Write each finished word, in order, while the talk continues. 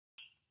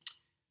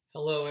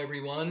Hello,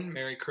 everyone.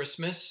 Merry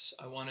Christmas.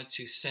 I wanted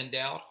to send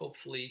out,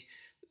 hopefully,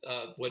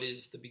 what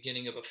is the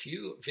beginning of a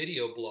few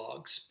video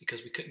blogs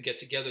because we couldn't get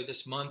together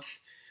this month,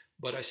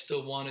 but I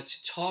still wanted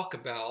to talk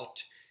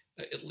about,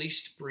 at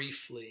least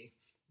briefly,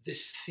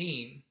 this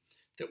theme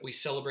that we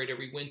celebrate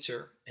every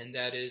winter, and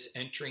that is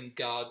entering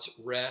God's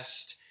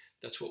rest.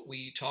 That's what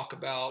we talk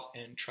about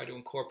and try to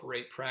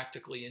incorporate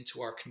practically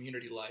into our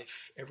community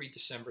life every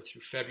December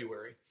through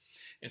February.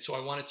 And so I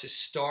wanted to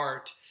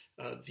start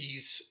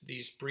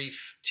these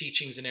brief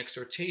teachings and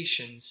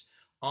exhortations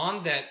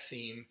on that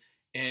theme,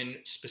 and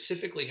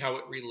specifically how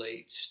it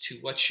relates to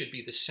what should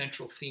be the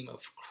central theme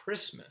of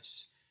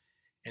Christmas.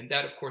 And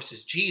that, of course,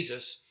 is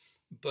Jesus,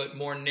 but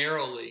more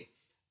narrowly,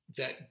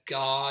 that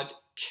God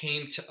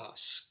came to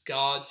us,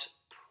 God's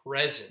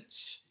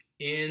presence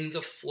in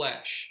the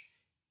flesh,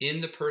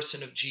 in the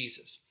person of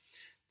Jesus.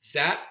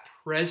 That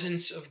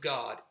presence of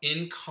God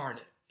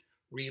incarnate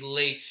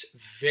relates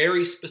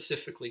very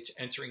specifically to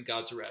entering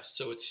God's rest.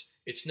 So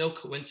it's no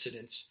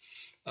coincidence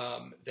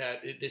that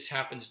this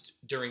happens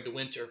during the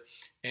winter,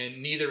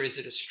 and neither is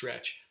it a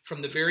stretch.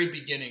 From the very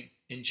beginning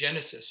in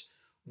Genesis,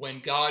 when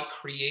God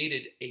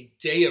created a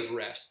day of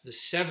rest, the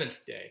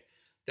seventh day,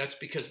 that's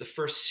because the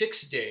first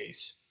 6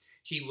 days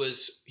he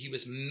was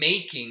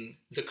making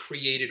the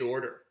created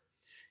order.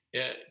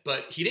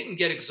 But he didn't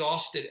get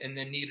exhausted and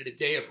then needed a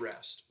day of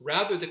rest.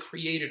 Rather, the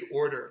created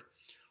order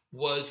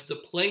was the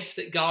place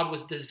that God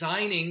was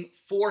designing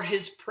for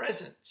his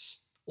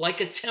presence, like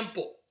a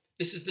temple.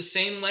 This is the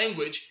same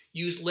language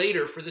used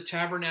later for the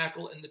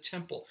tabernacle and the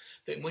temple,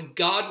 that when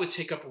God would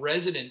take up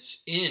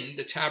residence in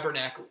the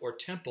tabernacle or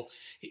temple,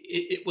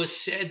 it was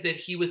said that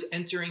he was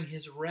entering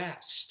his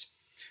rest.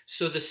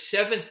 So the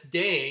seventh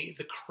day,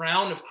 the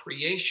crown of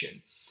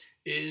creation,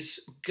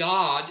 is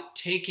God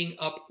taking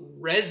up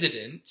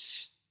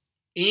residence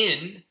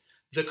in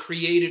the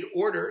created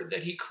order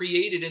that he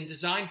created and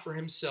designed for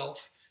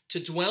himself to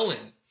dwell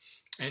in.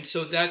 And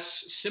so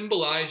that's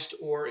symbolized,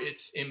 or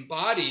it's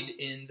embodied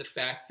in the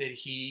fact that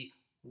he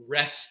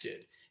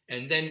rested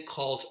and then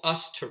calls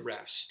us to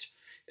rest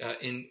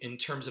in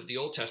terms of the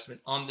Old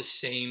Testament on the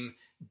same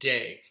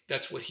day.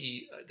 That's what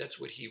he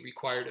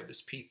required of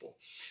his people.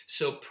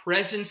 So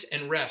presence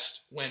and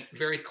rest went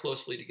very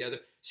closely together.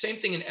 Same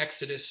thing in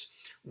Exodus,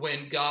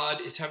 when God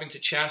is having to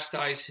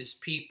chastise his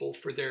people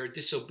for their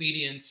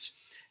disobedience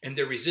and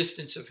their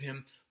resistance of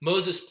him.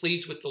 Moses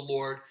pleads with the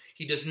Lord.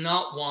 He does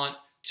not want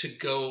to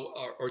go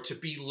or to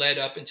be led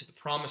up into the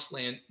promised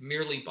land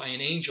merely by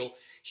an angel.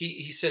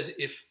 He says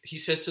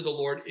to the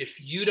Lord,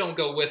 if you don't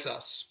go with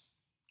us,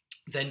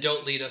 then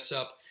don't lead us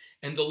up.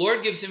 And the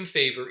Lord gives him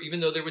favor,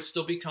 even though there would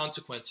still be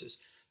consequences.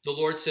 The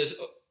Lord says,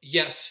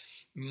 yes,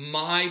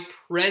 my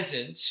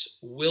presence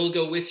will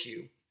go with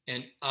you,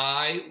 and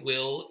I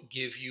will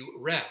give you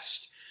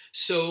rest.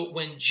 So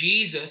when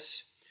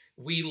Jesus,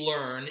 we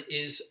learn,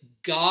 is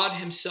God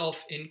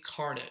himself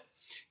incarnate.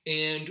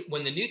 And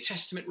when the New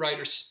Testament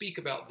writers speak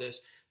about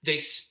this, they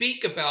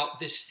speak about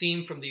this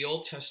theme from the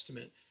Old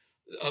Testament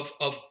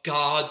of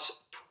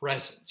God's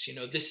presence. You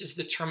know, this is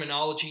the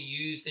terminology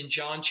used in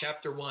John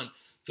chapter 1.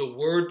 The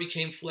Word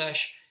became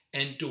flesh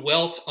and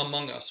dwelt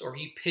among us, or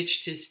he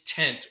pitched his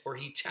tent, or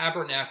he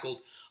tabernacled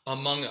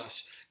among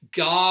us.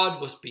 God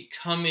was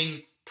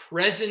becoming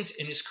present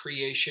in his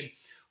creation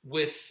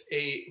with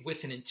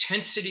an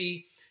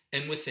intensity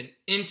and with an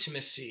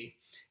intimacy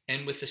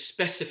and with a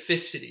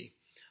specificity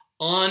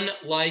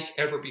unlike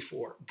ever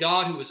before.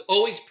 God, who was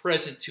always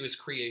present to his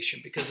creation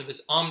because of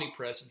his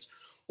omnipresence,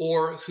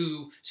 or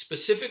who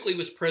specifically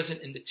was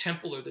present in the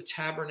temple or the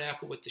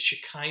tabernacle with the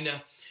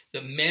Shekinah,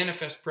 the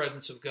manifest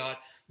presence of God,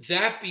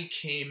 that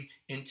became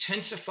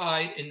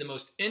intensified in the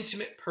most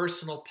intimate,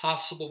 personal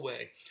possible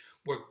way,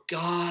 where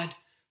God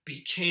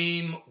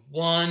became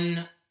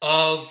one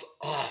of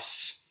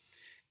us.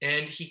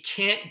 And he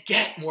can't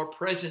get more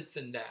present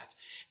than that.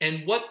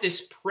 And what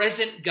this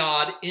present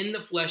God in the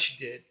flesh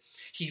did,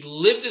 he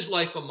lived his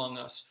life among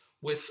us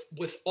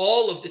with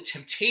all of the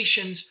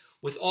temptations,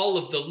 with all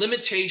of the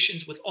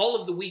limitations, with all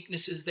of the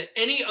weaknesses that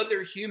any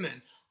other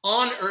human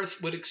on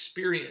earth would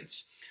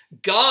experience.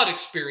 God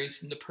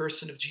experienced in the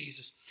person of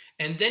Jesus.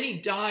 And then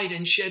he died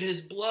and shed his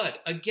blood,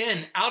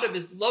 again, out of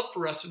his love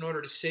for us in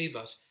order to save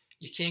us.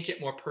 You can't get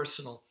more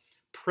personal,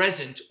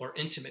 present, or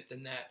intimate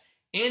than that.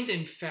 And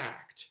in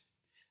fact,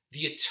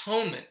 the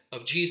atonement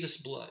of Jesus'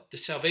 blood, the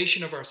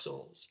salvation of our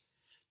souls,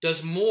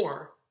 does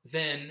more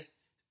than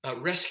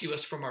rescue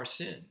us from our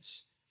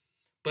sins,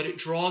 but it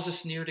draws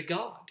us near to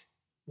God,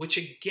 which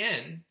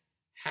again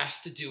has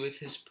to do with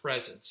his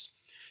presence.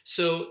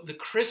 So the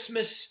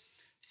Christmas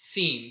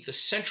theme, the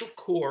central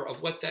core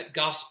of what that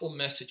gospel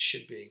message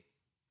should be,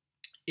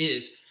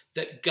 is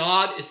that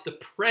God is the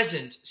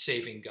present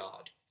saving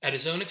God at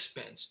his own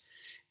expense,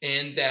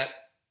 and that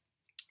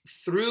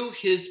through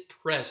his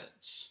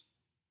presence,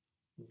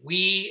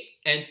 we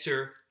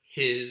enter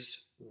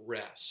his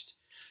rest.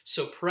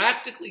 So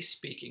practically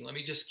speaking, let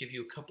me just give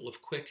you a couple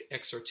of quick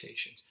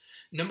exhortations.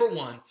 Number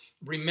one,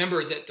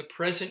 remember that the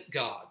present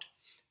God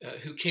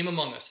who came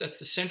among us, that's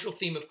the central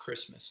theme of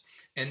Christmas.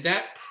 And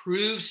that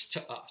proves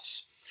to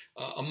us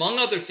among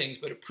other things,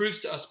 but it proves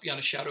to us beyond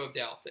a shadow of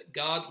doubt that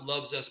God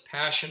loves us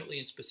passionately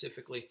and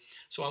specifically.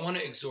 So I want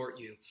to exhort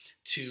you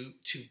to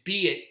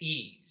be at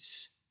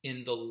ease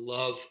in the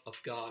love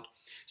of God.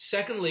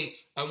 Secondly,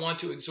 I want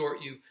to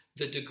exhort you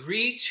the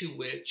degree to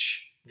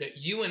which that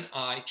you and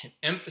I can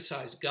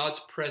emphasize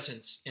God's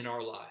presence in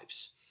our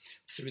lives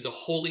through the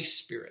Holy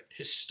Spirit.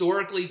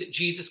 Historically, that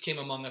Jesus came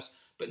among us,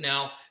 but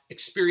now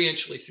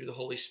experientially through the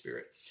Holy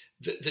Spirit.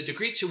 The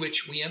degree to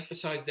which we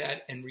emphasize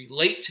that and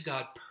relate to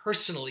God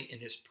personally in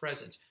his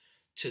presence,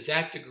 to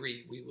that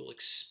degree we will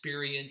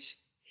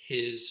experience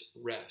his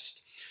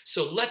rest.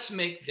 So let's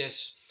make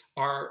this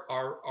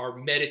our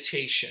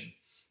meditation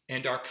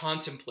and our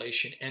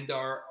contemplation and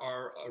our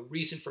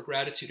reason for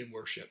gratitude and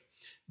worship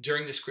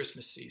during this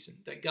Christmas season,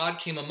 that God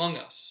came among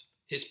us,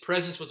 his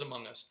presence was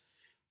among us,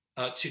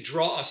 to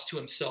draw us to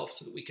himself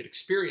so that we could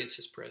experience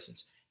his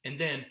presence. And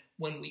then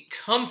when we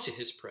come to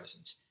his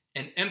presence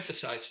and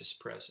emphasize his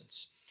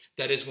presence,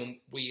 that is when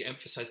we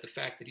emphasize the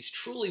fact that he's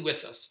truly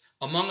with us,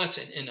 among us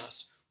and in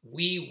us,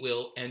 we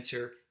will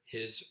enter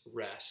his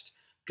rest.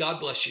 God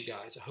bless you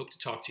guys. I hope to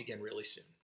talk to you again really soon.